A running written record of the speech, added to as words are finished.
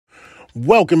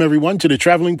Welcome, everyone, to the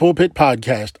Traveling Pulpit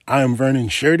Podcast. I am Vernon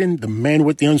Sheridan, the man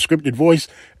with the unscripted voice,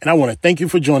 and I want to thank you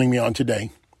for joining me on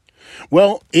today.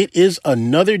 Well, it is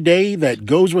another day that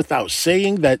goes without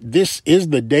saying that this is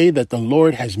the day that the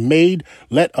Lord has made.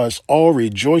 Let us all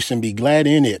rejoice and be glad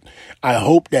in it. I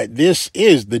hope that this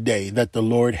is the day that the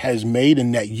Lord has made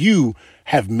and that you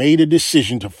have made a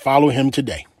decision to follow him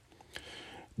today.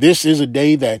 This is a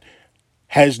day that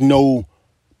has no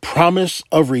promise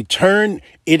of return.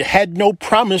 It had no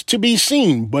promise to be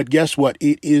seen. But guess what?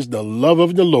 It is the love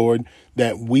of the Lord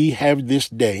that we have this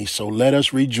day. So let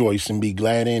us rejoice and be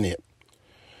glad in it.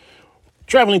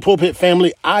 Traveling Pulpit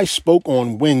family, I spoke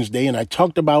on Wednesday and I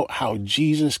talked about how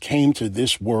Jesus came to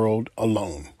this world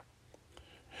alone.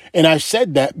 And I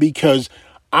said that because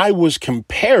I was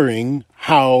comparing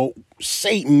how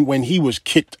Satan, when he was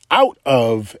kicked out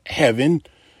of heaven,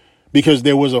 because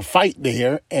there was a fight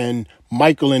there and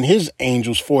Michael and his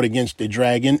angels fought against the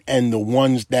dragon, and the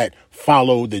ones that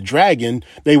followed the dragon,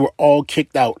 they were all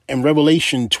kicked out. And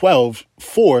Revelation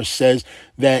 12:4 says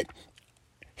that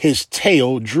his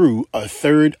tail drew a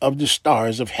third of the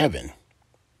stars of heaven.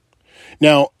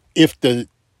 Now, if the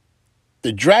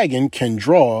dragon can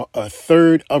draw a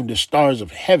third of the stars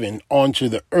of heaven onto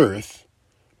the earth,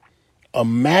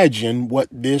 imagine what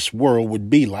this world would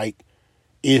be like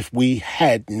if we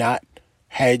had not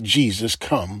had Jesus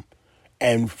come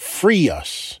and free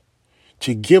us,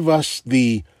 to give us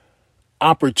the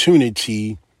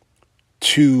opportunity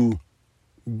to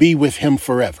be with him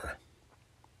forever.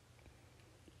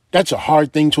 That's a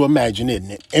hard thing to imagine, isn't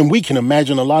it? And we can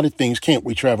imagine a lot of things, can't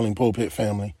we, Traveling Pulpit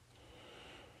family?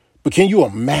 But can you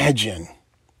imagine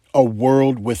a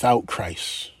world without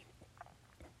Christ?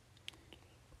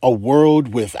 A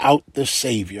world without the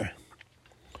Savior?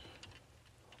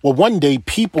 Well, one day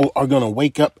people are going to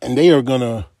wake up and they're going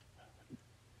to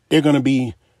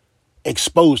be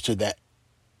exposed to that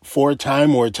for a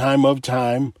time or a time of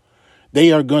time.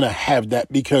 They are going to have that,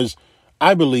 because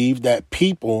I believe that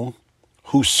people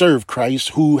who serve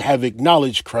Christ, who have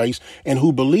acknowledged Christ, and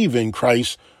who believe in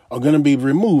Christ are going to be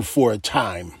removed for a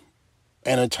time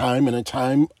and a time and a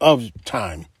time of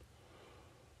time.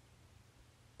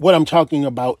 What I'm talking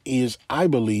about is I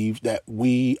believe that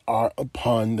we are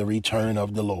upon the return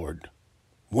of the Lord.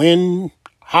 When,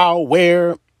 how,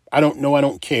 where, I don't know. I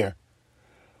don't care.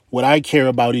 What I care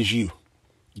about is you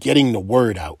getting the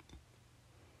word out.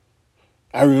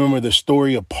 I remember the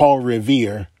story of Paul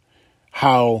Revere,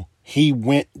 how he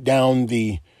went down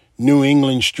the New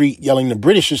England street yelling, "The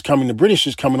British is coming, the British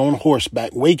is coming," on horseback,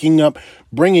 waking up,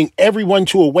 bringing everyone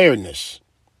to awareness.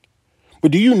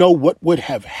 But do you know what would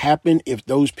have happened if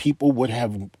those people would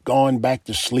have gone back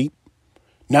to sleep,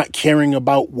 not caring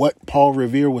about what Paul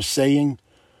Revere was saying?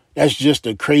 That's just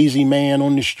a crazy man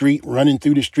on the street, running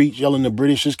through the streets, yelling, "The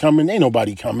British is coming." Ain't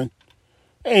nobody coming.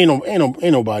 Ain't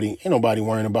nobody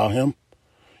worrying about him.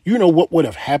 You know what would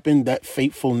have happened that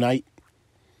fateful night?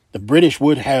 The British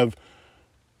would have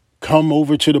come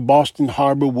over to the Boston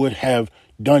Harbor, would have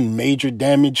done major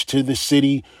damage to the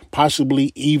city,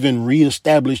 possibly even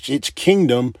reestablished its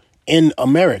kingdom in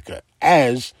America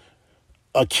as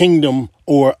a kingdom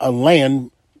or a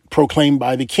land proclaimed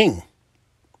by the king.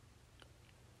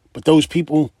 But those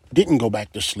people didn't go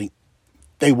back to sleep.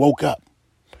 They woke up.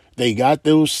 They got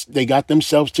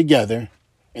themselves together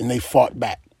and they fought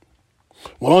back.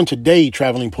 Well, on today,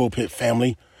 Traveling Pulpit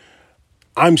family,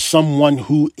 I'm someone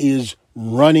who is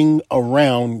running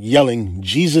around yelling,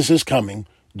 "Jesus is coming,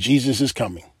 Jesus is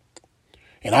coming."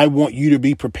 And I want you to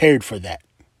be prepared for that.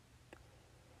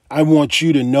 I want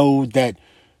you to know that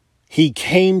he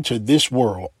came to this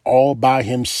world all by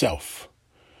himself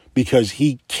because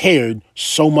he cared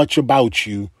so much about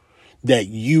you that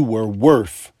you were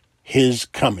worth his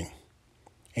coming.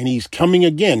 And he's coming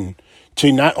again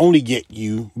to not only get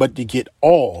you, but to get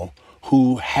all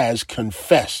who has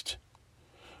confessed,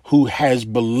 who has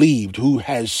believed, who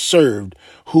has served,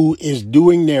 who is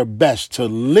doing their best to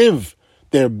live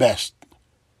their best.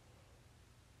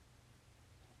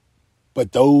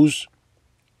 But those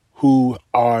who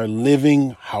are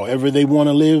living however they want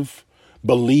to live,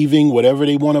 believing whatever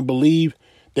they want to believe,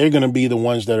 they're going to be the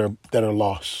ones that are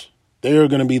lost. They're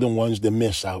going to be the ones that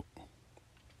miss out.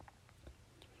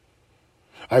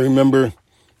 I remember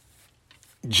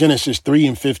Genesis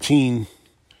 3:15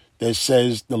 that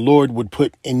says the Lord would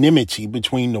put enmity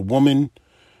between the woman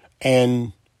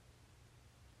and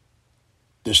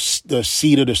the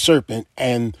seed of the serpent,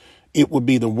 and it would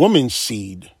be the woman's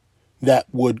seed that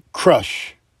would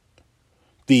crush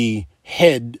the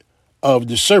head of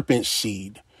the serpent's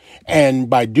seed. And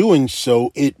by doing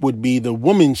so, it would be the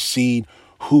woman's seed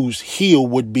whose heel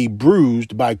would be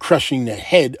bruised by crushing the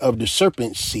head of the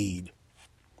serpent's seed.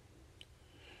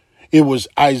 It was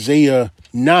Isaiah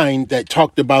 9 that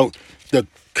talked about the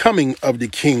coming of the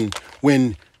king,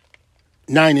 when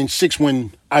 9 and 6,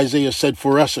 when Isaiah said,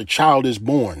 "For us a child is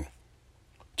born,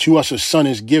 to us a son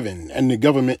is given, and the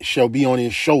government shall be on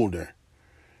his shoulder.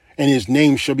 And his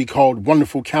name shall be called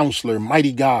Wonderful Counselor,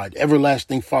 Mighty God,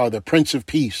 Everlasting Father, Prince of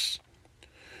Peace.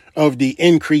 Of the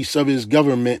increase of his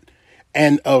government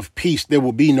and of peace there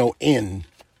will be no end.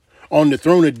 On the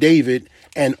throne of David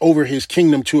and over his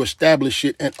kingdom, to establish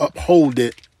it and uphold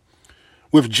it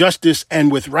with justice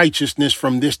and with righteousness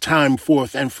from this time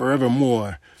forth and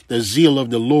forevermore. The zeal of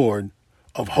the Lord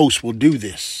of hosts will do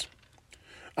this."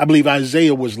 I believe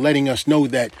Isaiah was letting us know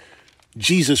that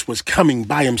Jesus was coming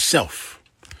by himself,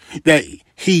 that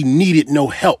he needed no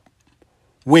help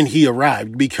when he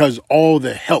arrived, because all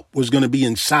the help was going to be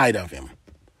inside of him.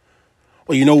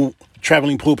 Well, you know,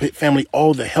 Traveling Pulpit family,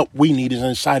 all the help we need is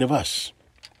inside of us.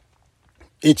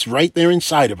 It's right there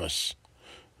inside of us.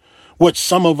 What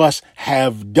some of us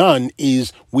have done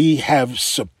is we have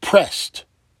suppressed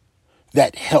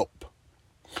that help,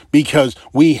 because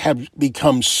we have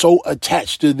become so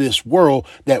attached to this world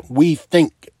that we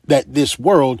think that this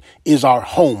world is our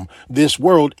home. This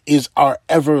world is our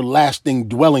everlasting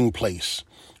dwelling place.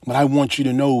 But I want you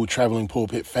to know, Traveling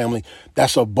Pulpit family,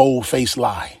 that's a bold-faced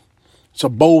lie. It's a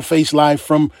bold-faced lie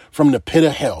from the pit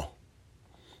of hell.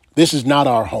 This is not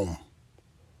our home.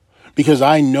 Because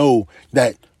I know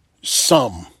that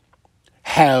some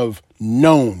have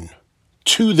known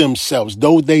to themselves,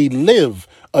 though they live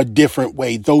a different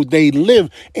way, though they live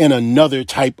in another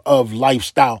type of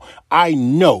lifestyle, I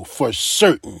know for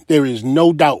certain, there is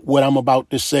no doubt what I'm about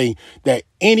to say, that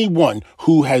anyone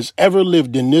who has ever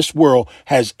lived in this world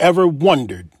has ever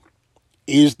wondered,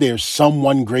 is there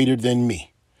someone greater than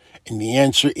me? And the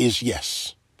answer is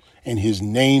yes. And his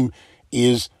name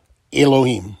is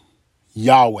Elohim,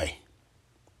 Yahweh,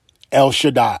 El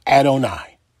Shaddai,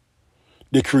 Adonai,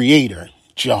 the Creator,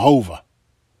 Jehovah.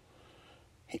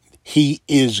 He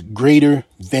is greater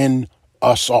than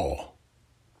us all.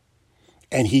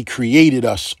 And he created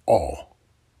us all.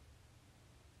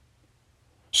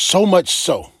 So much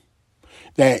so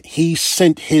that he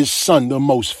sent his son, the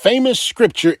most famous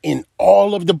scripture in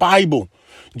all of the Bible,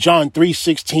 John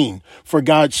 3:16. "For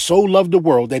God so loved the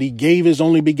world that he gave his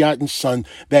only begotten son,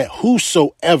 that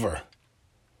whosoever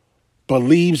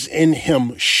believes in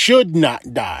him should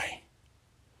not die,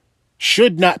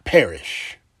 should not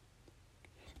perish,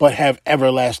 but have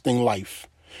everlasting life."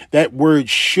 That word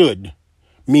 "should"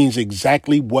 means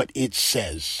exactly what it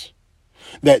says.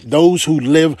 That those who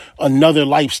live another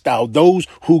lifestyle, those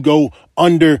who go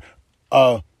under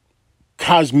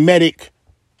cosmetic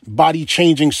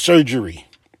body-changing surgery,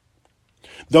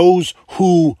 those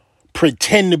who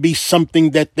pretend to be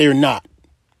something that they're not,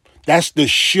 that's the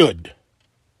should.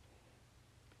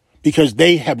 Because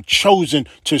they have chosen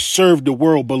to serve the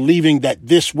world, believing that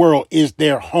this world is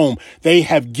their home. They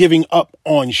have given up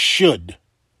on should.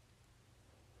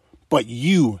 But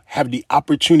you have the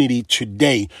opportunity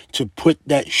today to put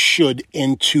that should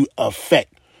into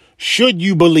effect. Should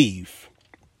you believe,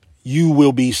 you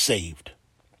will be saved.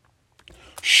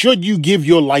 Should you give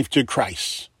your life to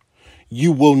Christ,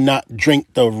 you will not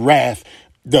drink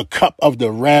the cup of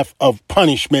the wrath of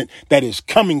punishment that is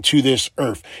coming to this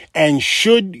earth. And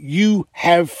should you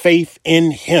have faith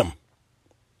in him,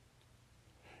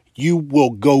 you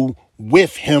will go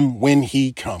with him when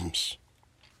he comes.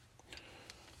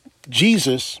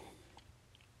 Jesus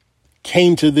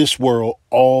came to this world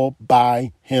all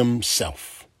by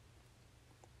himself.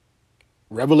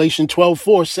 Revelation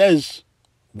 12:4 says,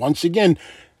 once again,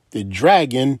 the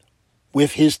dragon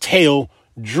with his tail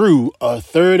drew a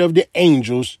third of the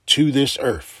angels to this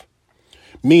earth,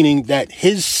 meaning that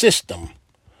his system,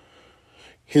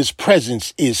 his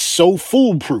presence is so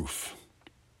foolproof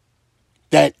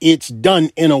that it's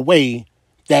done in a way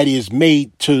that is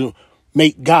made to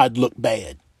make God look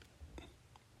bad.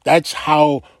 That's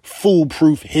how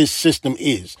foolproof his system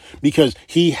is, because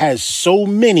he has so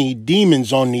many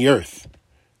demons on the earth.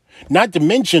 Not to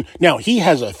mention, now he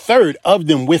has a third of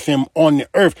them with him on the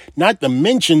earth, not to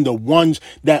mention the ones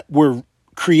that were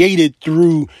created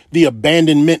through the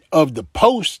abandonment of the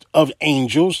post of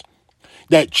angels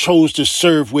that chose to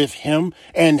serve with him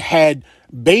and had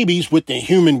babies with the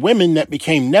human women that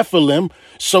became Nephilim,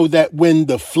 so that when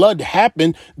the flood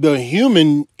happened, the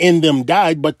human in them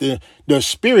died, but the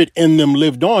spirit in them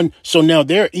lived on. So now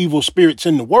they're evil spirits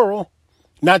in the world.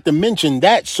 Not to mention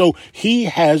that. So he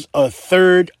has a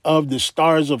third of the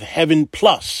stars of heaven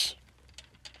plus.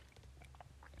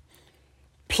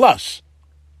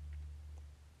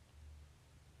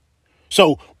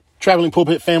 So, Traveling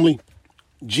Pulpit family,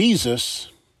 Jesus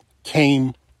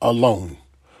came alone.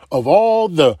 of all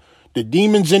the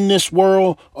demons in this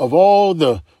world, of all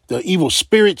the evil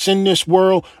spirits in this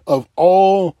world, of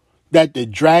all that the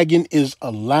dragon is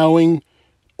allowing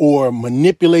or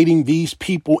manipulating these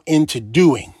people into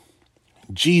doing,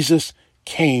 Jesus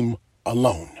came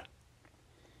alone.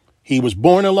 He was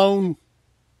born alone.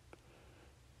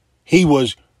 He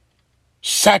was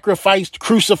sacrificed,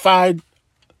 crucified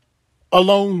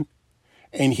alone,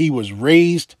 and he was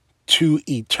raised to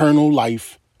eternal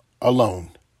life alone.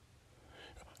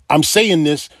 I'm saying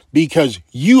this because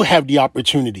you have the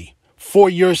opportunity for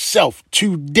yourself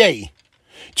today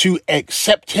to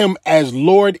accept him as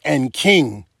Lord and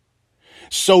King,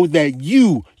 so that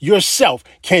you yourself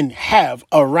can have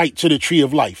a right to the tree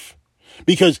of life.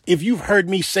 Because if you've heard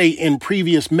me say in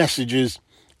previous messages,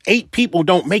 8 people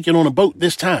don't make it on a boat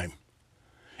this time.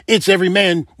 It's every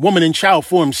man, woman, and child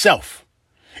for himself.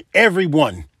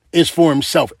 Everyone is for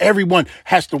himself. Everyone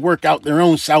has to work out their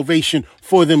own salvation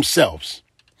for themselves.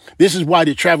 This is why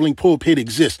the traveling pulpit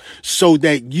exists, so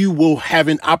that you will have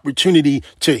an opportunity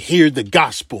to hear the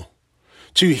gospel,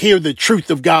 to hear the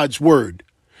truth of God's word.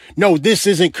 No, this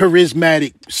isn't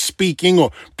charismatic speaking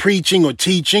or preaching or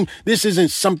teaching. This isn't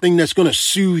something that's going to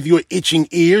soothe your itching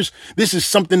ears. This is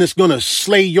something that's going to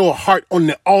slay your heart on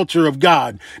the altar of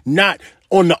God, not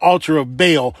on the altar of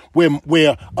Baal,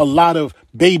 where a lot of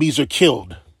babies are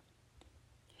killed,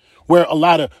 where a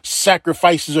lot of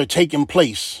sacrifices are taking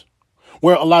place,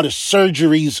 where a lot of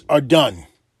surgeries are done.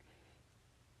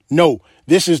 No,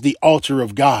 this is the altar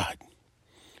of God.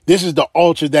 This is the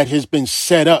altar that has been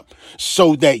set up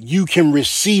so that you can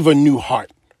receive a new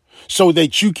heart, so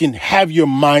that you can have your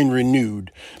mind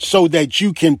renewed, so that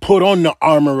you can put on the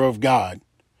armor of God,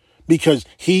 because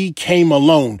he came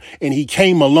alone, and he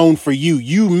came alone for you.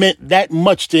 You meant that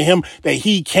much to him that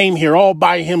he came here all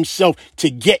by himself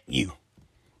to get you.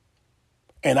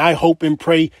 And I hope and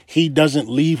pray he doesn't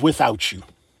leave without you.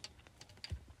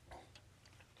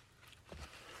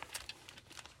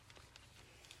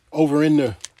 Over in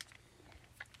the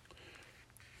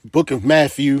book of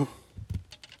Matthew,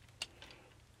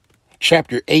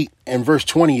 chapter 8 and verse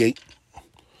 28,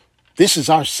 this is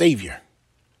our Savior.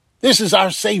 This is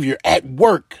our Savior at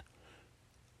work.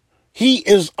 He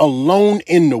is alone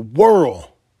in the world.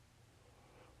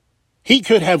 He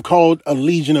could have called a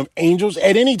legion of angels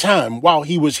at any time while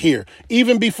he was here,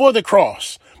 even before the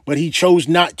cross, but he chose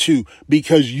not to,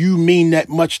 because you mean that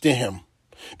much to him.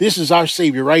 This is our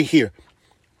Savior right here.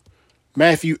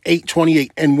 Matthew 8:28.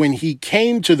 And when he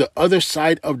came to the other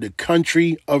side of the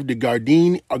country of the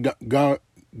Gardanians,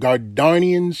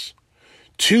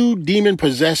 2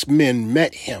 demon-possessed men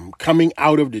met him coming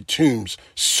out of the tombs,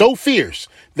 so fierce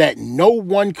that no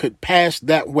one could pass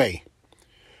that way.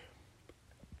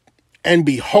 And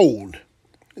behold,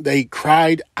 they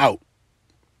cried out.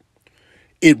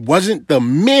 It wasn't the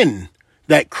men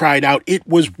that cried out. It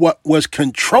was what was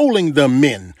controlling the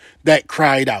men that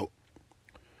cried out.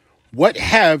 What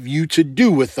have you to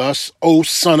do with us, O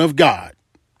Son of God?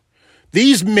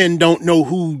 These men don't know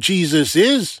who Jesus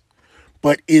is,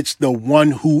 but it's the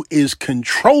one who is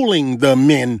controlling the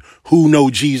men who know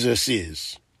Jesus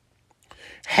is.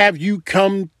 Have you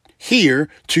come here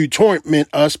to torment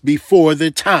us before the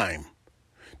time?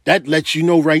 That lets you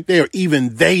know right there,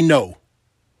 even they know.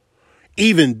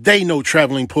 Even they know,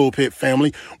 traveling pulpit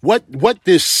family, what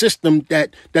this system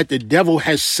that the devil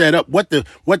has set up, what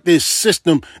this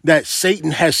system that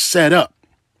Satan has set up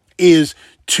is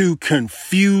to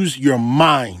confuse your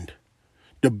mind.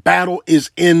 The battle is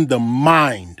in the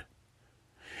mind.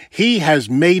 He has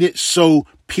made it so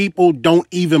people don't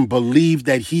even believe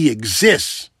that he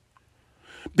exists,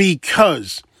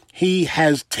 because he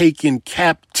has taken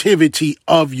captivity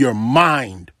of your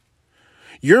mind.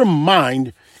 Your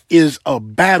mind is a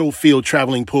battlefield,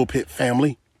 traveling pulpit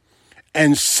family,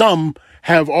 and some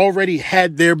have already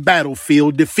had their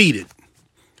battlefield defeated.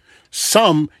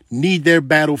 Some need their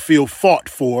battlefield fought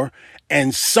for,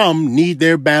 and some need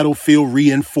their battlefield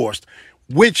reinforced.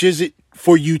 Which is it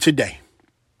for you today?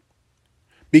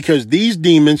 Because these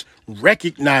demons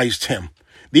recognized him.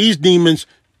 These demons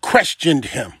questioned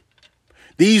him.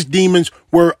 These demons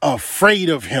were afraid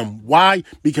of him. Why?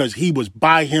 Because he was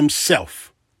by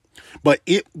himself. But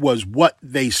it was what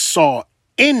they saw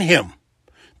in him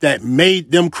that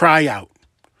made them cry out.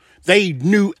 They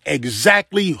knew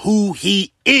exactly who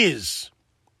he is.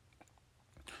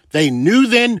 They knew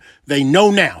then, they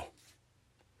know now.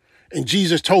 And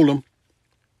Jesus told them,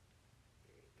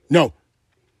 no,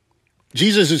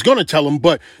 Jesus is going to tell them,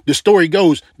 but the story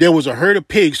goes, there was a herd of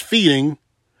pigs feeding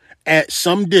at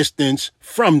some distance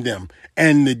from them,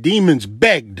 and the demons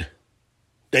begged.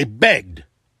 They begged.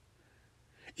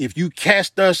 If you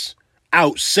cast us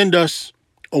out, send us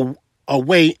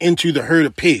away into the herd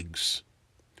of pigs.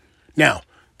 Now,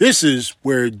 this is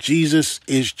where Jesus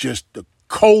is just the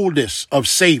coldest of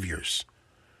saviors.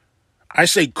 I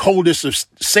say coldest of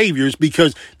saviors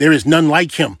because there is none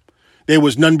like him. There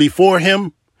was none before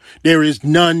him. There is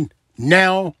none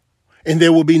now, and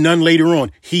there will be none later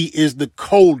on. He is the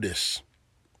coldest.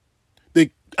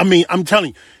 I'm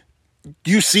telling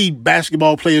you see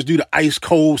basketball players do the ice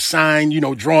cold sign,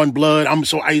 drawing blood. I'm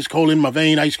so ice cold in my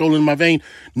vein, ice cold in my vein.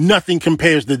 Nothing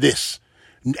compares to this.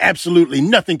 Absolutely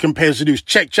nothing compares to this.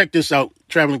 Check this out,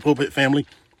 Traveling Pulpit family.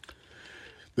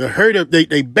 The herd of,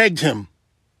 they begged him.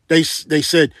 They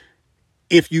said,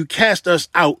 if you cast us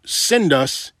out, send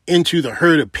us into the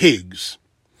herd of pigs.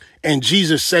 And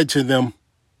Jesus said to them,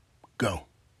 go.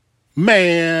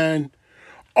 Man,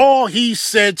 all he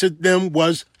said to them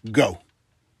was go.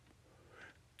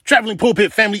 Traveling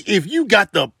Pulpit family, if you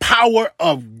got the power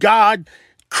of God,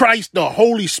 Christ, the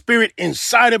Holy Spirit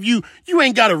inside of you, you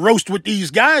ain't got to roast with these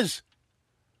guys.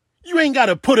 You ain't got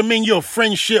to put them in your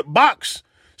friendship box.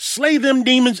 Slay them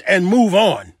demons and move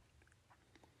on.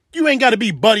 You ain't got to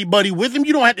be buddy-buddy with them.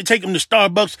 You don't have to take them to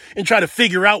Starbucks and try to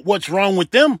figure out what's wrong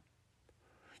with them.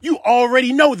 You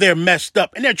already know they're messed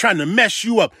up and they're trying to mess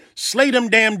you up. Slay them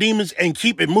damn demons and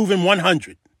keep it moving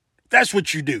 100. That's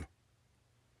what you do.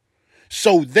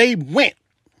 So they went.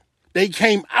 They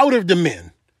came out of the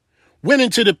men, went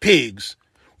into the pigs,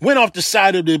 went off the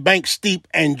side of the bank steep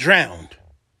and drowned.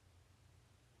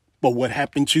 But what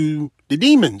happened to the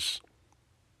demons?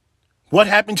 What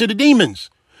happened to the demons?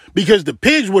 Because the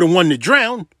pigs were the one that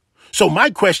drowned. So my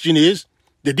question is,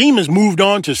 the demons moved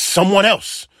on to someone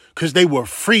else because they were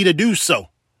free to do so.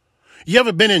 You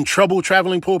ever been in trouble,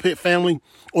 Traveling Pulpit family,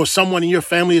 or someone in your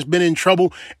family has been in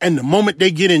trouble, and the moment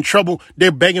they get in trouble,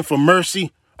 they're begging for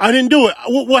mercy? I didn't do it.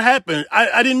 What happened?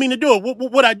 I didn't mean to do it.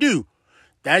 What'd I do?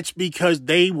 That's because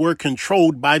they were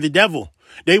controlled by the devil.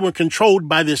 They were controlled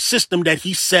by the system that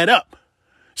he set up.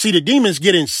 See, the demons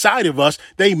get inside of us.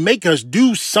 They make us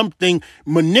do something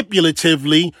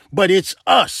manipulatively, but it's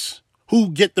us who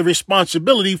get the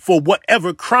responsibility for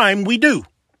whatever crime we do.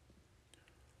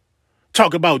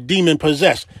 Talk about demon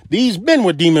possessed. These men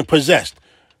were demon possessed.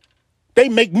 They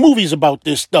make movies about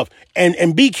this stuff.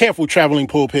 And be careful, Traveling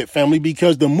Pulpit family,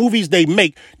 because the movies they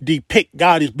make depict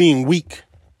God as being weak.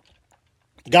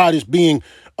 God is being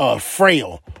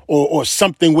frail or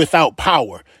something without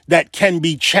power that can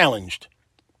be challenged.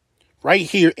 Right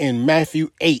here in Matthew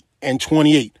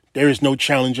 8:28, there is no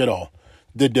challenge at all.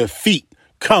 The defeat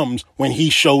comes when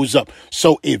he shows up.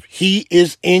 So if he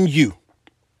is in you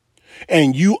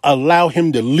and you allow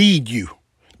him to lead you,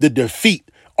 the defeat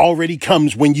already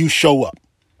comes when you show up.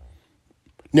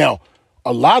 Now,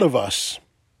 a lot of us,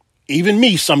 even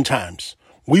me sometimes,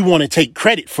 we want to take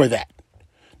credit for that.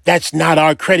 That's not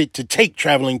our credit to take,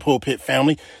 Traveling Pulpit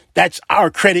family. That's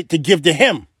our credit to give to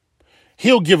him.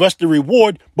 He'll give us the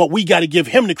reward, but we got to give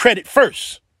him the credit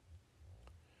first.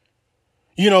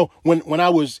 When I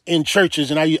was in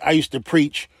churches and I used to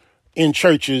preach in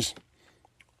churches,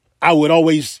 I would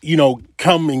always,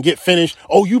 come and get finished.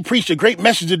 Oh, you preached a great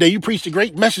message today. You preached a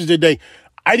great message today.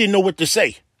 I didn't know what to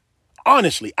say.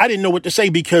 Honestly, I didn't know what to say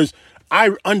because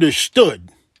I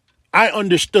understood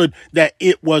that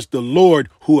it was the Lord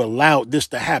who allowed this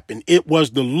to happen. It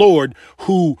was the Lord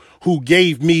who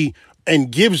gave me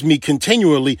and gives me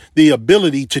continually the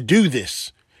ability to do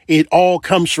this. It all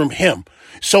comes from him.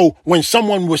 So when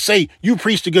someone will say, you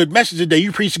preached a good message today,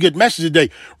 you preached a good message today,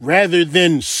 rather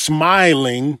than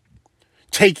smiling,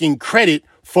 taking credit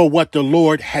for what the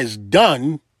Lord has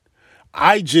done,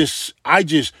 I just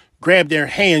grab their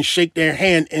hand, shake their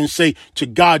hand and say, to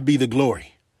God be the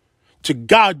glory. To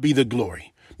God be the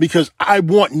glory, because I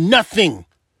want nothing.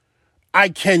 I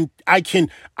can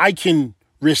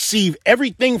receive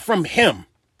everything from him,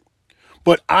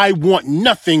 but I want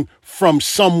nothing from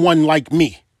someone like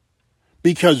me,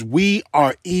 because we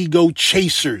are ego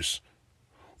chasers.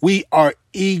 We are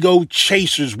ego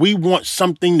chasers. We want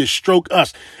something to stroke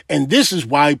us. And this is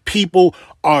why people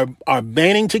are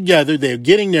banding together. They're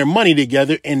getting their money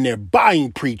together and they're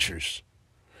buying preachers.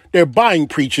 They're buying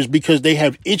preachers because they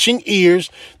have itching ears,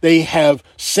 they have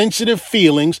sensitive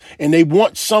feelings, and they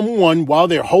want someone while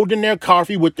they're holding their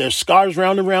coffee with their scarves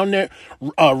wrapped around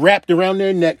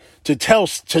their neck to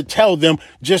tell them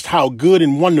just how good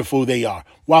and wonderful they are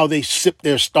while they sip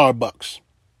their Starbucks.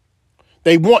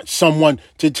 They want someone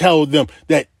to tell them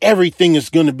that everything is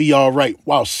going to be all right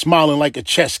while smiling like a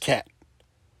chess cat.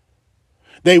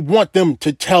 They want them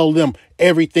to tell them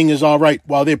everything is all right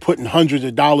while they're putting hundreds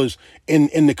of dollars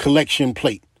in the collection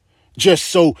plate, just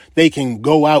so they can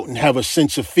go out and have a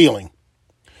sense of feeling.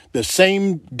 The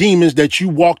same demons that you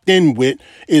walked in with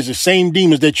is the same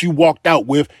demons that you walked out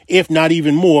with, if not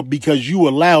even more, because you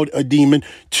allowed a demon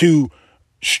to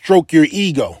stroke your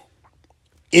ego,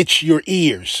 itch your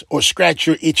ears, or scratch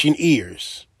your itching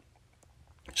ears,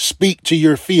 speak to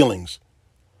your feelings.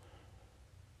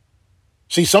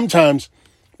 See, sometimes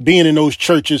being in those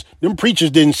churches, them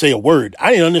preachers didn't say a word.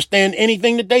 I didn't understand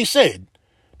anything that they said.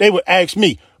 They would ask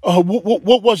me,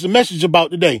 what was the message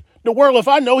about today? The world, if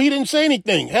I know, he didn't say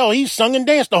anything. Hell, he sung and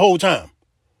danced the whole time.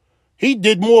 He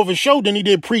did more of a show than he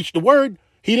did preach the word.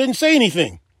 He didn't say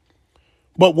anything.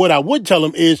 But what I would tell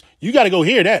him is, you got to go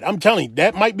hear that. I'm telling you,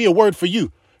 that might be a word for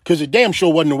you, because it damn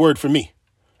sure wasn't a word for me.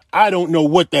 I don't know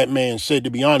what that man said,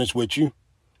 to be honest with you.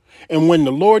 And when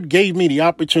the Lord gave me the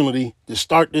opportunity to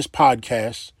start this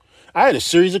podcast, I had a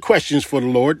series of questions for the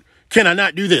Lord. Can I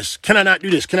not do this? Can I not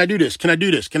do this? Can I do this? Can I do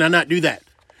this? Can I not do that?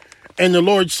 And the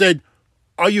Lord said,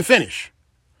 are you finished?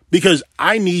 Because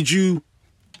I need you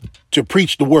to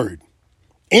preach the word.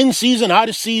 In season, out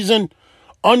of season,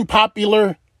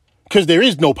 unpopular, because there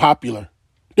is no popular.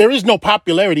 There is no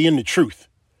popularity in the truth.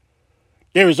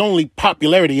 There is only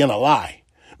popularity in a lie,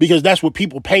 because that's what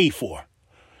people pay for.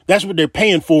 That's what they're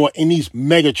paying for in these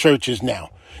mega churches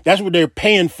now. That's what they're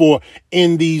paying for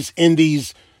in these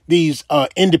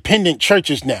independent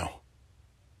churches now.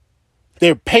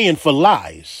 They're paying for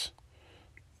lies.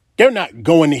 They're not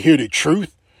going to hear the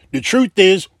truth. The truth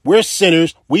is, we're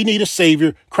sinners. We need a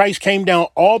savior. Christ came down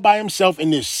all by himself in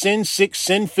this sin-sick,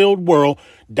 sin-filled world,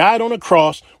 died on a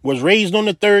cross, was raised on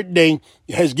the third day,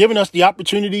 has given us the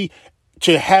opportunity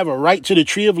to have a right to the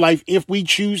tree of life if we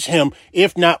choose him.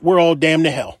 If not, we're all damned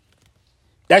to hell.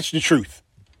 That's the truth.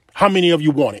 How many of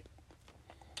you want it?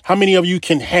 How many of you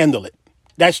can handle it?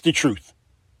 That's the truth.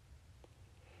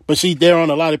 But see, there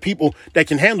aren't a lot of people that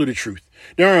can handle the truth.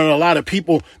 There aren't a lot of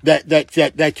people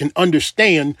that can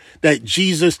understand that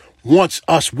Jesus wants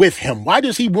us with him. Why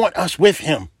does he want us with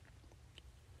him?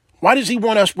 Why does he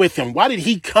want us with him? Why did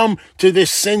he come to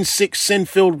this sin-sick,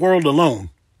 sin-filled world alone?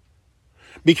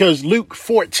 Because Luke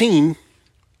 14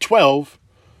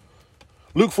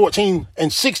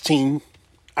 and 16,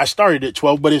 I started at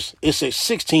 12, but it's at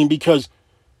 16 because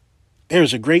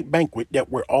there's a great banquet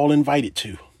that we're all invited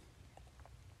to.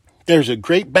 There's a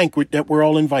great banquet that we're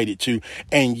all invited to.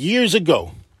 And years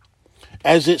ago,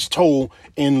 as it's told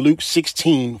in Luke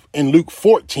 16, in Luke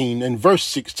 14 and verse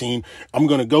 16, I'm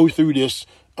going to go through this,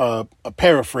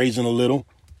 paraphrasing a little.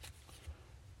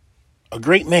 A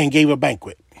great man gave a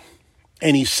banquet,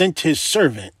 and he sent his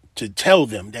servant to tell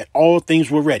them that all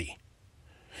things were ready.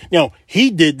 Now,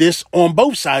 he did this on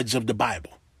both sides of the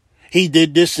Bible. He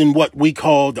did this in what we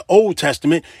call the Old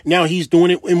Testament. Now he's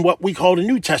doing it in what we call the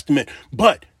New Testament.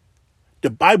 But the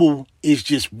Bible is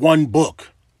just one book,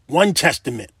 one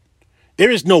testament. There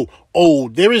is no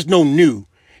old, there is no new.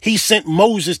 He sent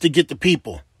Moses to get the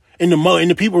people, and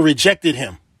the people rejected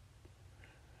him.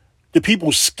 The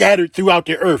people scattered throughout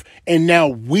the earth, and now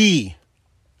we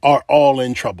are all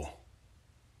in trouble.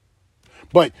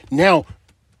 But now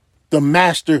the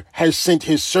master has sent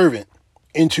his servant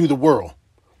into the world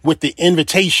with the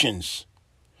invitations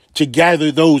to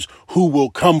gather those who will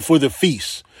come for the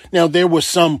feast. Now, there were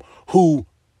some who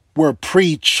were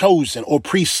pre-chosen or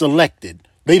pre-selected.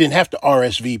 They didn't have to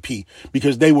RSVP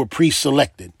because they were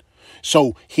pre-selected.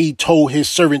 So he told his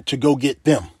servant to go get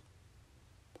them.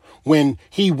 When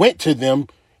he went to them,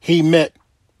 he met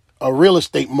a real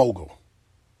estate mogul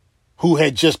who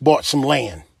had just bought some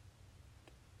land.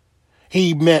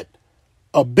 He met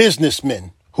a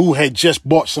businessman who had just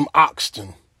bought some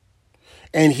oxen.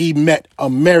 And he met a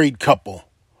married couple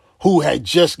who had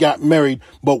just got married,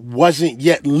 but wasn't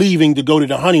yet leaving to go to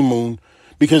the honeymoon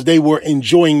because they were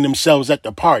enjoying themselves at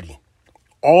the party.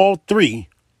 All three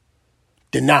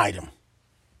denied him.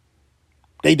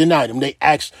 They denied him. They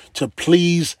asked to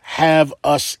please have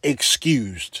us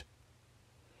excused,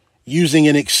 using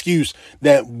an excuse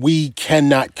that we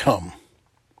cannot come.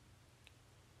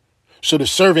 So the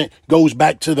servant goes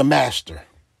back to the master,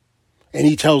 and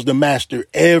he tells the master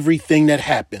everything that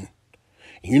happened.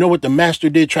 You know what the master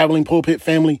did, Traveling Pulpit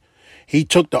family? He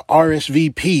took the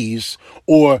RSVPs,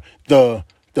 or the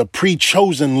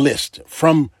pre-chosen list,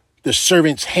 from the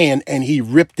servant's hand, and he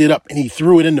ripped it up and he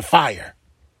threw it in the fire.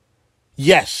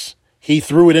 Yes, he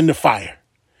threw it in the fire,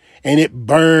 and it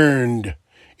burned.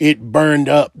 It burned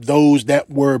up those that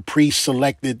were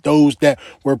pre-selected, those that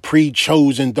were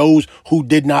pre-chosen, those who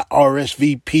did not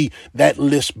RSVP. That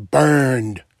list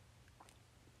burned.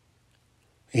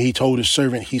 And he told his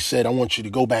servant, he said, I want you to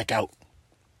go back out.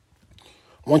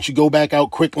 I want you to go back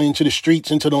out quickly into the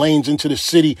streets, into the lanes, into the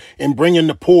city, and bring in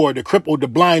the poor, the crippled, the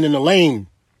blind, and the lame.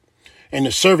 And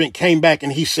the servant came back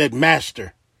and he said,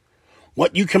 Master,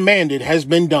 What you commanded has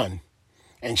been done,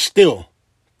 and still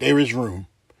there is room.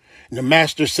 And the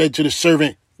master said to the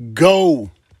servant,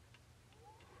 go.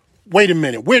 Wait a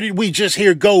minute. Where did we just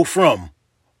hear go from?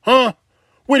 Huh?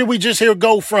 Where did we just hear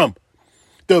go from?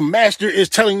 The master is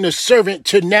telling the servant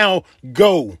to now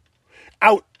go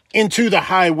out into the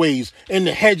highways and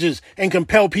the hedges and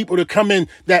compel people to come in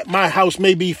that my house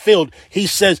may be filled. He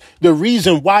says the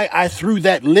reason why I threw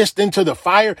that list into the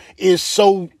fire is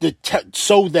so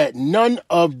that none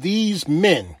of these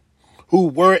men who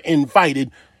were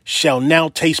invited shall now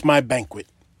taste my banquet.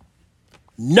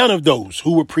 None of those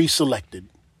who were pre-selected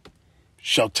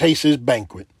shall taste his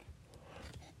banquet.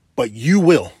 But you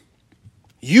will,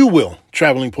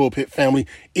 Traveling Pulpit family,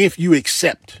 if you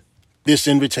accept this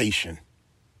invitation.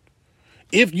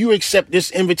 If you accept this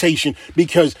invitation,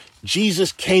 because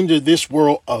Jesus came to this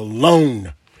world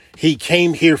alone. He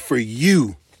came here for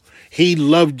you. He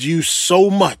loved you so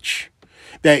much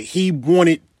that he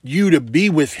wanted you to be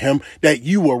with him, that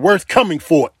you were worth coming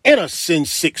for in a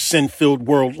sin-sick, sin-filled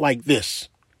world like this.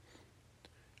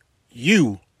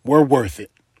 You were worth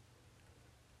it.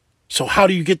 So how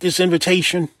do you get this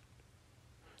invitation?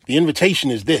 The invitation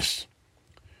is this.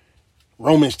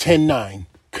 Romans 10:9.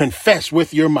 Confess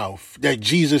with your mouth that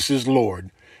Jesus is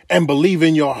Lord and believe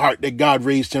in your heart that God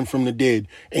raised him from the dead,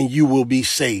 and you will be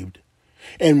saved.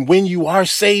 And when you are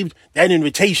saved, that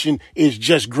invitation is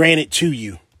just granted to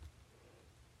you.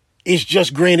 It's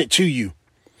just granted to you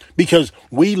because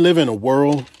we live in a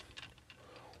world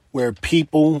where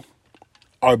people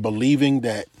are believing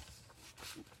that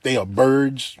they are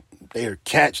birds, they are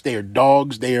cats, they are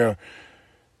dogs, they are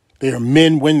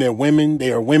men when they're women,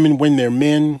 they are women when they're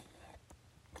men.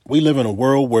 We live in a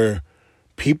world where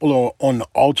people are on the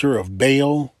altar of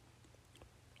Baal,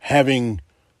 having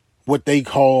what they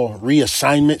call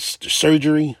reassignments,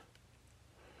 surgery,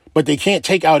 but they can't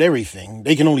take out everything.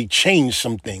 They can only change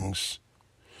some things.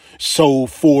 So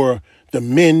for the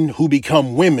men who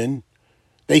become women,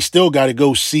 they still got to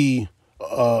go see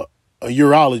a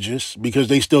urologist because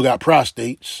they still got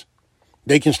prostates.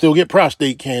 They can still get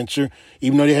prostate cancer,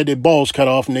 even though they had their balls cut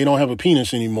off and they don't have a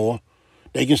penis anymore.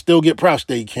 They can still get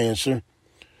prostate cancer.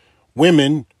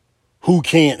 Women who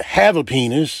can't have a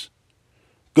penis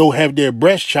go have their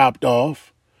breasts chopped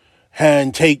off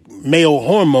and take male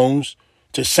hormones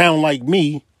to sound like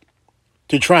me,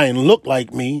 to try and look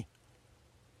like me,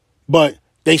 but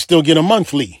they still get a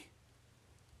monthly.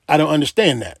 I don't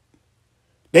understand that.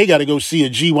 They got to go see a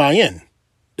GYN.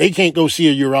 They can't go see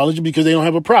a urologist because they don't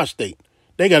have a prostate.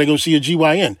 They got to go see a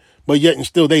GYN, but yet and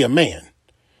still they a man.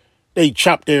 They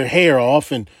chop their hair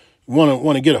off and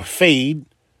want to get a fade.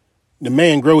 The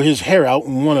man grow his hair out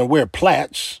and want to wear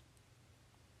plaits.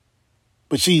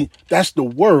 But see, that's the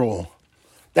world.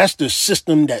 That's the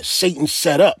system that Satan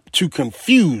set up to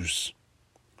confuse,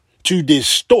 to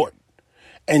distort,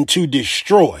 and to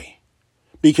destroy.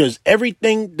 Because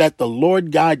everything that the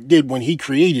Lord God did when he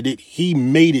created it, he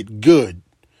made it good.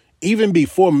 Even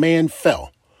before man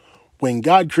fell. When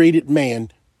God created man,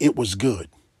 it was good.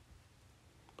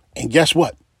 And guess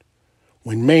what?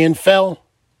 When man fell,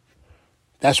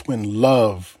 that's when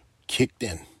love kicked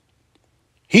in.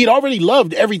 He'd already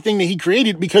loved everything that he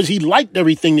created because he liked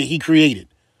everything that he created.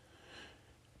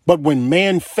 But when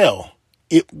man fell,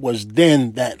 it was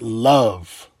then that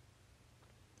love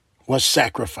was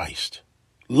sacrificed.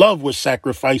 Love was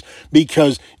sacrificed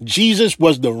because Jesus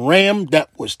was the ram that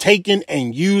was taken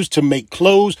and used to make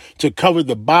clothes to cover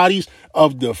the bodies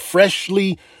of the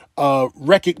freshly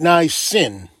recognized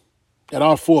sin that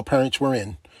our foreparents were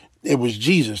in. It was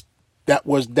Jesus that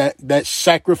was that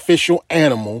sacrificial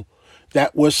animal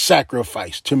that was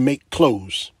sacrificed to make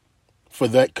clothes for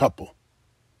that couple.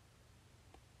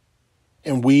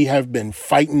 And we have been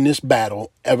fighting this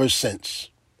battle ever since.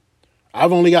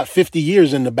 I've only got 50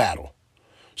 years in the battle.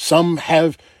 Some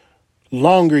have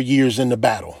longer years in the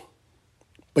battle.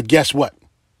 But guess what?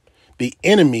 The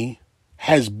enemy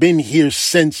has been here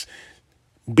since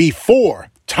before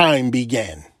time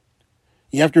began.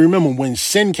 You have to remember, when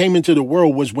sin came into the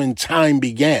world was when time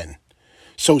began.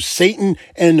 So Satan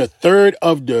and a third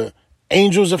of the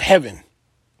angels of heaven,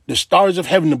 the stars of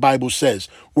heaven, the Bible says,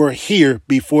 were here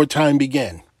before time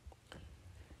began.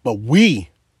 But we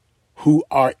who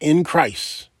are in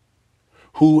Christ,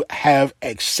 who have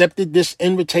accepted this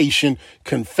invitation,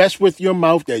 confess with your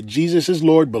mouth that Jesus is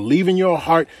Lord, believe in your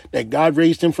heart that God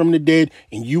raised him from the dead,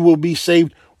 and you will be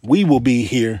saved. We will be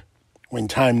here when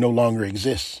time no longer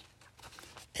exists.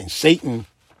 And Satan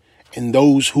and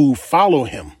those who follow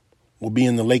him will be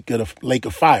in the lake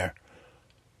of fire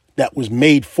that was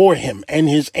made for him and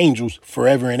his angels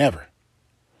forever and ever.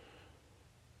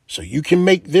 So you can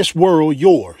make this world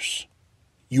yours.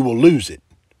 you will lose it.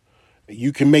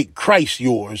 You can make Christ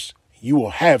yours. You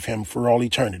will have him for all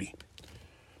eternity.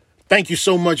 Thank you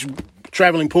so much,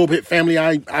 Traveling Pulpit family.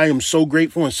 I am so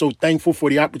grateful and so thankful for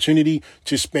the opportunity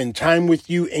to spend time with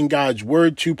you in God's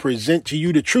word, to present to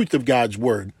you the truth of God's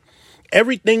word.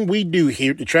 Everything we do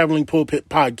here at the Traveling Pulpit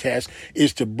Podcast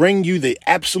is to bring you the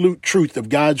absolute truth of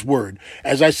God's word.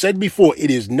 As I said before,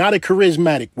 it is not a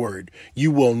charismatic word.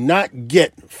 You will not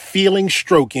get feeling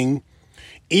stroking,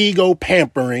 ego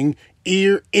pampering,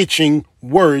 ear itching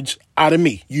words out of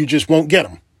me. You just won't get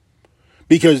them.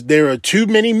 Because there are too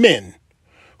many men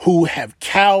who have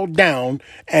cowed down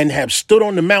and have stood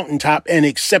on the mountaintop and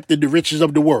accepted the riches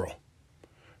of the world.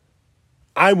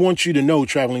 I want you to know,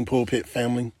 Traveling Pulpit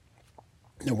family,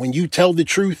 that when you tell the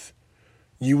truth,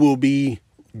 you will be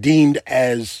deemed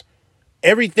as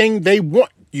everything they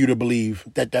want you to believe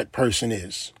that that person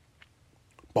is.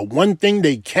 But one thing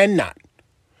they cannot,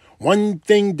 one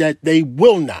thing that they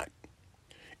will not,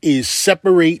 is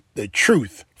separate the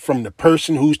truth from the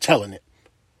person who's telling it.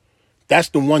 That's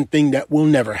the one thing that will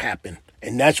never happen.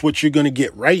 And that's what you're going to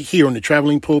get right here on the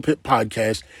Traveling Pulpit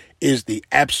Podcast, is the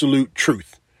absolute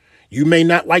truth. You may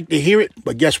not like to hear it,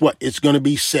 but guess what? It's going to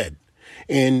be said.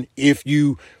 And if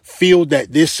you feel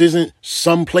that this isn't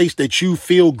some place that you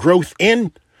feel growth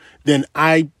in, then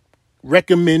I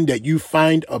recommend that you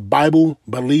find a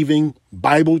Bible-believing,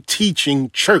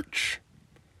 Bible-teaching church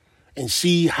and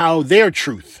see how their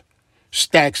truth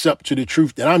stacks up to the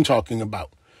truth that I'm talking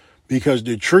about. Because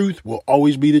the truth will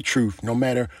always be the truth, no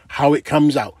matter how it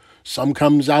comes out. Some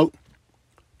comes out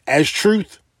as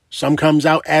truth, some comes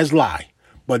out as lie.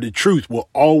 But the truth will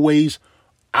always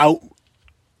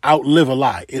outlive a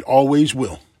lie. It always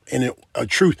will. And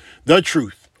the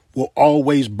truth will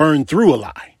always burn through a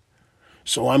lie.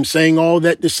 So I'm saying all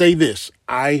that to say this.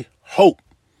 I hope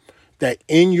that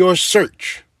in your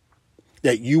search,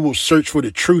 that you will search for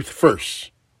the truth first.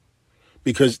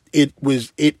 Because it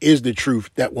is the truth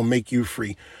that will make you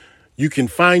free. You can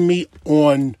find me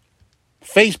on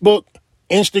Facebook,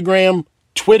 Instagram,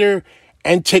 Twitter,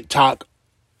 and TikTok,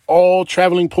 all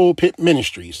Traveling Pulpit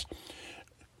Ministries.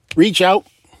 Reach out.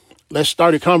 Let's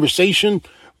start a conversation.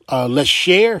 Let's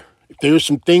share. If there's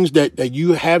some things that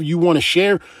you want to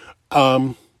share,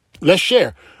 let's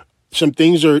share. Some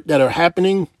things that are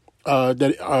happening,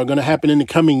 that are going to happen in the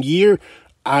coming year.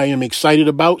 I am excited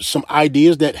about some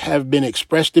ideas that have been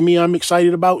expressed to me. I'm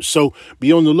excited about. So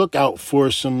be on the lookout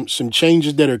for some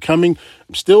changes that are coming.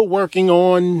 I'm still working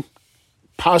on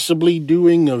possibly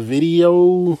doing a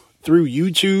video through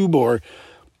YouTube or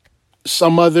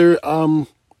some other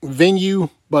venue.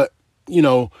 But,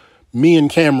 me and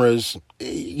cameras,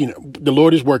 the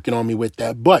Lord is working on me with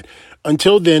that. But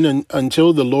until then,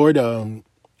 until the Lord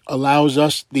allows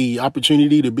us the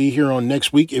opportunity to be here on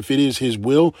next week, if it is his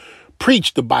will,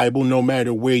 preach the Bible no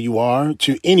matter where you are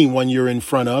to anyone you're in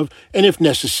front of. And if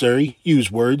necessary, use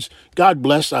words. God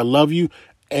bless. I love you.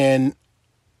 And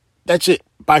that's it.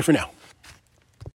 Bye for now.